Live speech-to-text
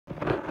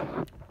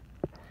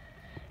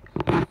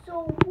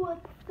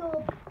What's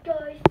up,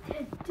 guys?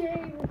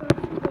 Today we're going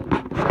to go to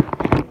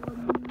a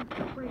new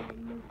brand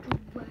new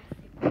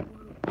Jurassic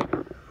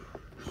World.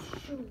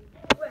 So,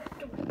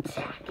 Raptor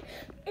attack!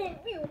 If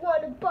you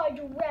want to buy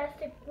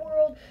Jurassic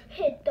World,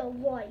 hit the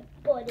like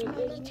button,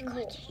 and you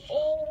will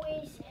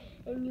always see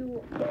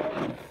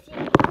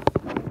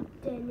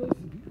Dennis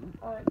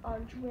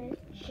on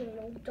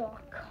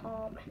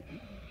DressChannel.com.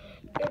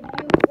 If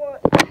you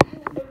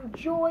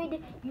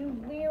enjoyed, you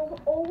will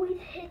always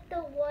hit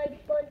the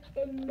like button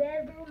and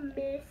never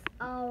miss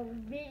our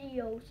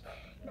videos.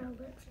 Now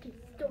let's get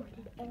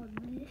started on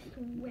this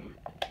rap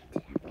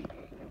attack.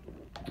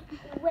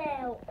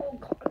 Well, oh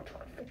god, I'm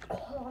trying for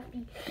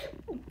coffee.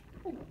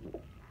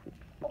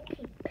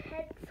 Okay,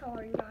 pets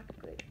are not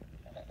good.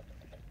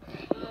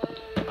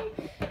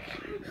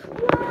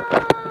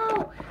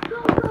 Wow!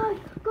 Go guys!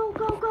 Go,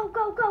 go, go,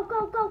 go, go,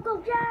 go, go,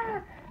 go,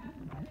 yeah!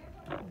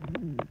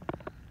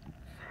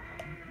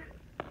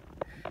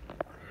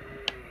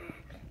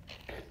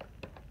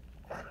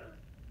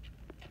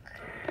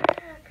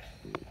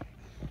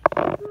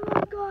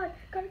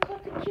 Gotta call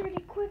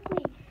security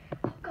quickly.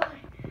 Oh god.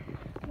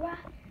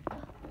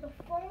 The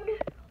phone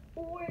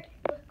or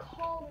the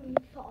call me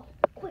off.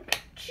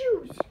 Quick,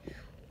 choose.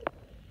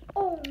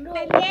 Oh no.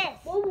 Yes.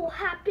 What will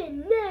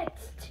happen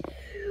next?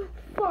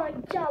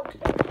 Find out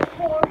in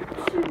part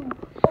 2.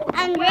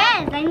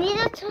 Andres, I need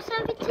to tell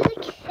something to the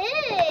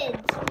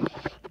kids.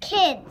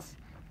 Kids,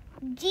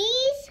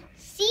 these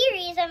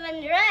series of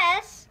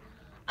Andres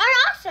are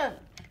awesome.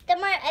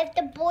 If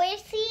the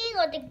boys see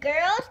or the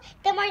girls,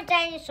 them are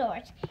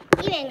dinosaurs.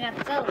 Even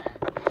Godzilla.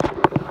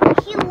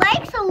 He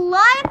likes a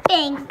lot of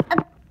things,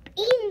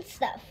 eating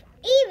stuff,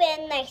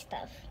 even nice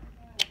stuff.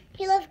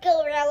 He loves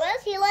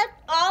gorillas. He loves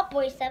all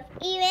boy stuff,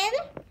 even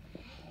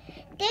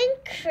the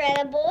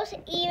Incredibles,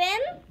 even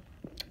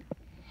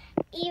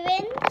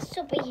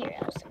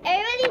superheroes.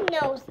 Everybody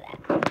knows that.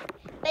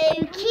 But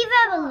you keep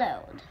it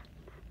alone.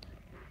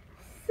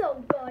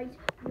 So guys,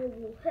 what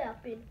will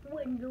happen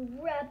when the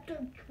Raptor,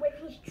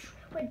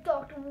 when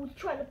Dr. Wu's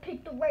trying to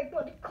pick the right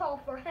one to call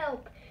for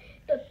help?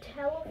 The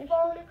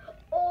telephone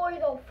or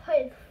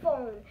his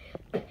phone?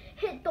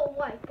 Hit the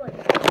like button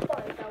to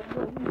find out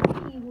what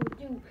he will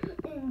do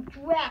in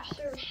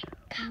Raptor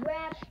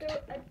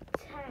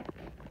attack.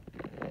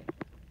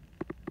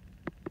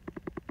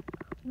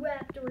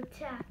 Raptor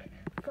attack.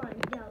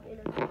 Find out in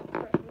a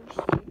brand new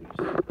series.